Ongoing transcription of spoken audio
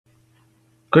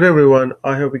Good everyone.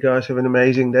 I hope you guys have an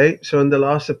amazing day. So in the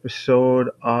last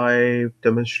episode, I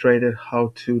demonstrated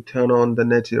how to turn on the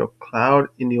Net Zero Cloud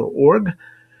in your org.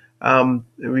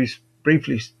 We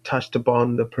briefly touched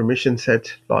upon the permission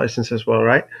set license as well,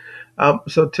 right?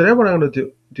 So today, what I'm going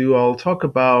to do, I'll talk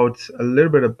about a little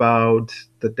bit about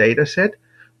the data set,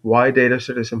 why data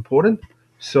set is important.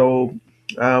 So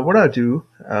what I'll do,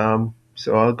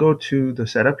 so I'll go to the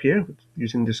setup here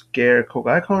using this gear cog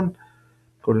icon.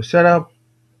 Go to setup.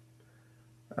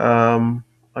 Um,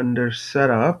 Under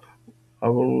setup, I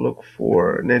will look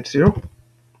for net zero,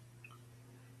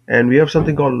 and we have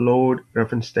something called load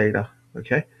reference data.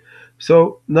 Okay,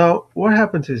 so now what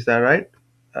happens is that, right?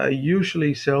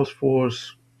 Usually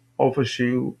Salesforce offers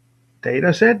you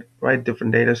data set, right?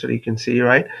 Different data set you can see,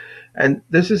 right? And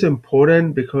this is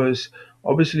important because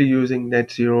obviously using net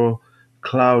zero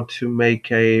cloud to make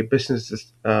a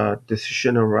business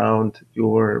decision around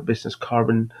your business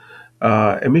carbon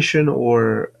emission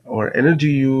or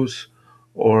energy use,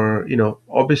 or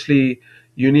obviously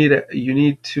you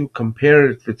need to compare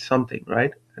it with something,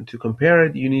 right? And to compare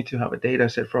it, you need to have a data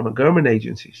set from a government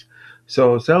agencies.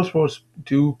 So Salesforce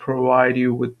do provide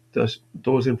you with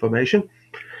those information.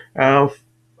 Uh,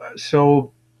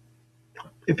 so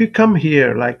if you come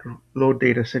here, like load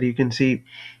data set, you can see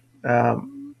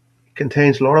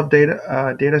contains a lot of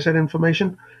data set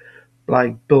information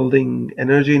like building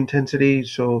energy intensity.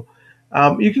 So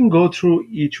you can go through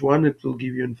each one. It will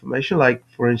give you information. Like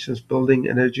for instance, building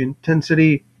energy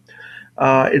intensity.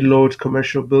 It loads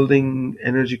commercial building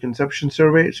energy consumption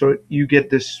survey. So you get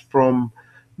this from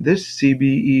this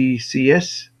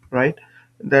CBECS, right?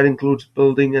 That includes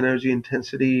building energy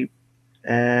intensity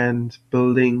and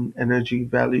building energy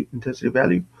value intensity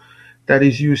value that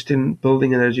is used in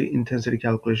building energy intensity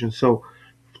calculation. So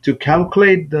to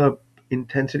calculate the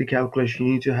intensity calculation,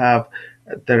 you need to have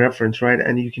the reference, right?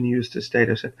 And you can use this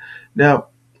data set. Now,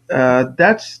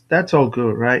 that's all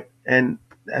good, right? And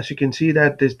as you can see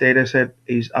that this data set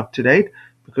is up to date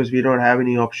because we don't have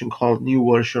any option called new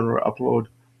version or upload.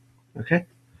 Okay.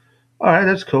 All right,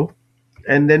 that's cool.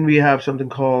 And then we have something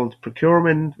called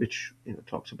procurement, which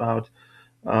talks about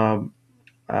um,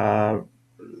 uh,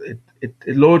 it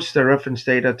loads the reference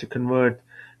data to convert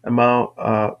amount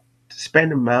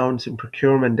spend amounts in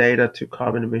procurement data to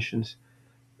carbon emissions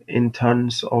in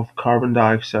tons of carbon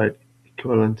dioxide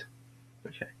equivalent.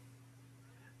 Okay.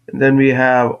 And then we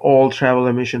have all travel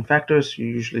emission factors. You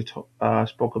usually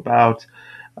spoke about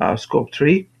scope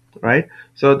 3, right?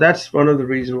 So that's one of the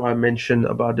reasons why I mentioned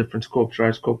about different scopes,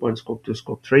 right? Scope 1, scope 2,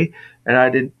 scope 3. And I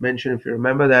did mention, if you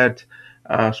remember, that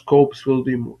scopes will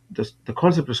be, the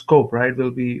concept of scope, right,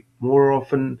 will be more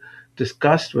often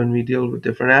discussed when we deal with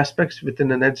different aspects within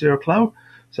the net zero cloud.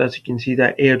 So as you can see,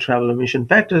 that air travel emission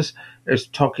factors is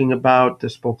talking about the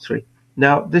scope 3.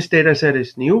 Now, this data set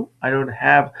is new. I don't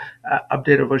have an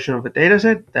updated version of the data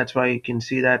set. That's why you can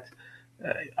see that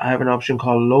I have an option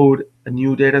called load a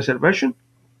new data set version,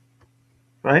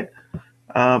 right?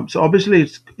 So obviously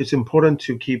it's important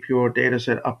to keep your data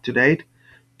set up to date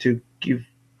to give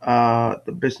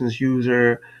the business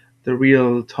user the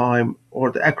real time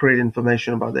or the accurate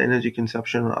information about the energy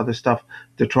consumption and other stuff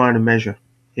they're trying to measure.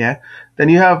 Yeah. Then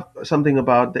you have something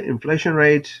about the inflation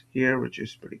rate here, which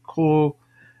is pretty cool,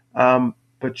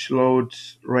 which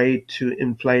loads rate to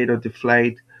inflate or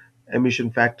deflate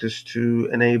emission factors to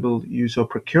enable use of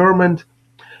procurement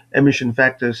emission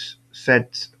factors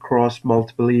set across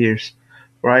multiple years,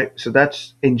 right? So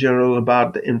that's in general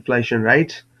about the inflation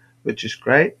rate, which is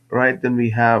great, right? Then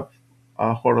we have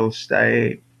hotel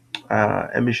stay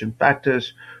emission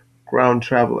factors, ground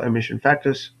travel emission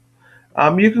factors.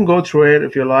 You can go through it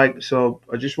if you like. So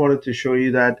I just wanted to show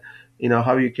you that,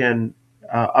 how you can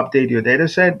update your data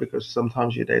set, because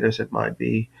sometimes your data set might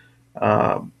be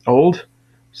old.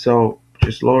 So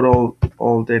just load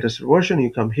all data set version.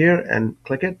 You come here and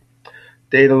click it.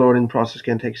 Data loading process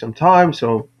can take some time,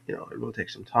 so it will take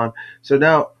some time. So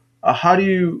now, how do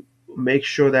you make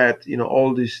sure that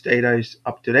all this data is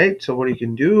up to date? So what you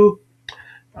can do,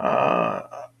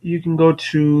 you can go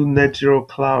to Net Zero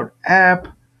Cloud app,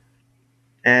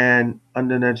 and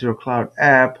under Net Zero Cloud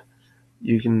app,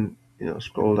 you can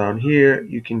scroll down here.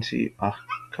 You can see,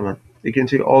 come on, you can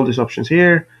see all these options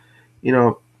here.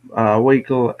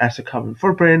 Vehicle as a carbon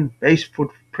footprint, base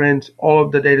footprint, all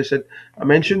of the data set I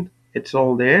mentioned, it's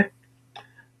all there.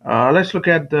 Let's look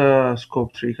at the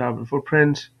scope 3 carbon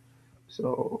footprints.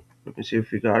 So let me see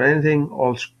if we got anything.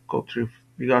 All scope 3,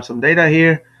 we got some data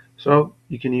here. So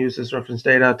you can use this reference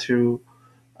data to,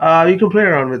 you can play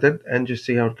around with it and just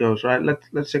see how it goes, right?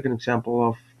 Let's take an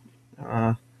example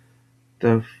of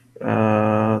the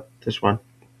this one,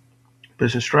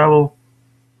 business travel.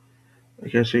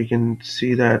 Okay, so you can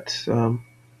see that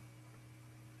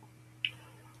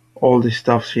all these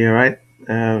stuffs here, right?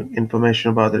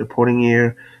 Information about the reporting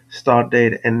year, start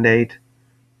date, end date,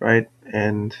 right?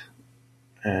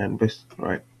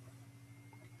 Right.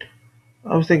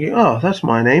 I was thinking, oh, that's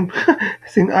my name. I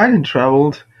think I didn't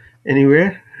traveled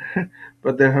anywhere,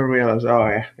 but then I realized, oh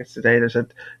yeah, it's the data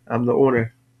set. I'm the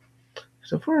owner.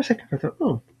 So for a second, I thought,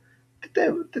 oh,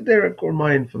 did they record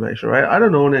my information, right? I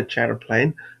don't own a charter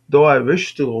plane, though I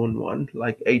wish to own one,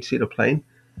 like eight-seater plane.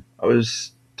 I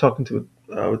was talking to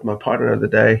with my partner the other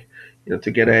day,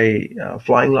 to get a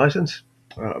flying license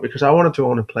because I wanted to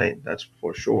own a plane. That's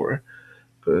for sure.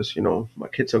 Because my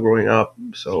kids are growing up,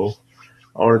 so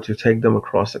I wanted to take them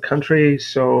across the country.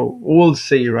 So we'll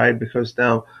see, right? Because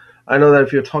now I know that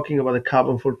if you're talking about the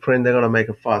carbon footprint, they're gonna make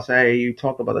a fuss. Hey, you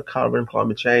talk about the carbon,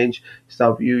 climate change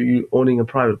stuff. You owning a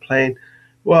private plane.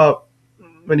 Well,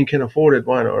 when you can afford it,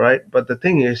 why not, right? But the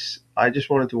thing is, I just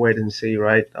wanted to wait and see,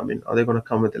 right? I mean, are they going to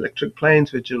come with electric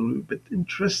planes, which is a little bit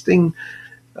interesting,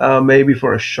 maybe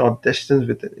for a short distance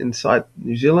with inside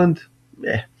New Zealand?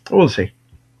 Yeah, we'll see.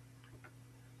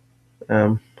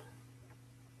 Um,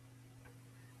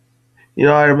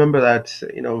 I remember that,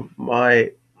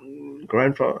 my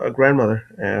grandmother,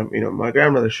 my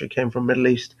grandmother, she came from Middle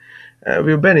East.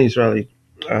 We were Beni Israeli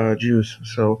Jews,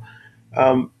 so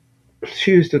um,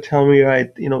 she used to tell me, right,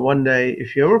 one day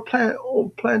if you ever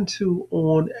plan to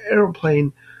own an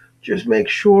airplane, just make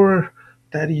sure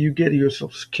that you get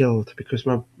yourself skilled because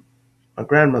my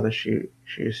grandmother, she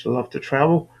used to love to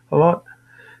travel a lot.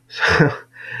 So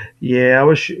yeah, I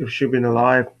wish if she'd been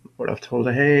alive, I would have told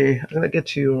her, hey, I'm gonna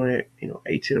get you a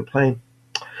eight-seater plane.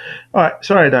 All right,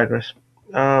 sorry, I digress.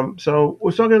 So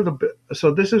we're talking a little bit.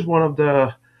 So this is one of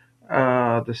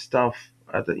the stuff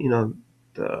at the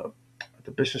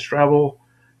the business travel,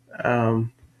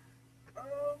 um,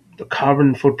 the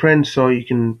carbon footprint. So you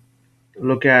can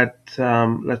look at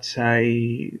let's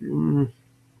say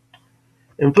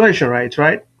inflation rates,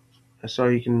 right? So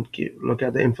you can look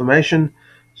at the information,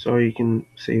 so you can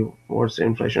see what's the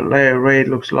inflation layer rate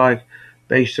looks like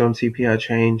based on CPI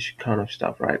change, kind of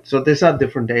stuff, right? So these are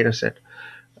different data set.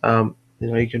 You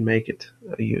can make it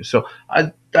use. So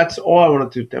that's all I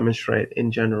wanted to demonstrate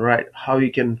in general, right? How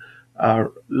you can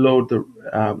load the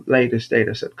latest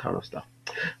data set kind of stuff.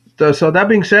 So that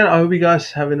being said, I hope you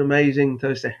guys have an amazing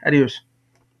Thursday. Adios.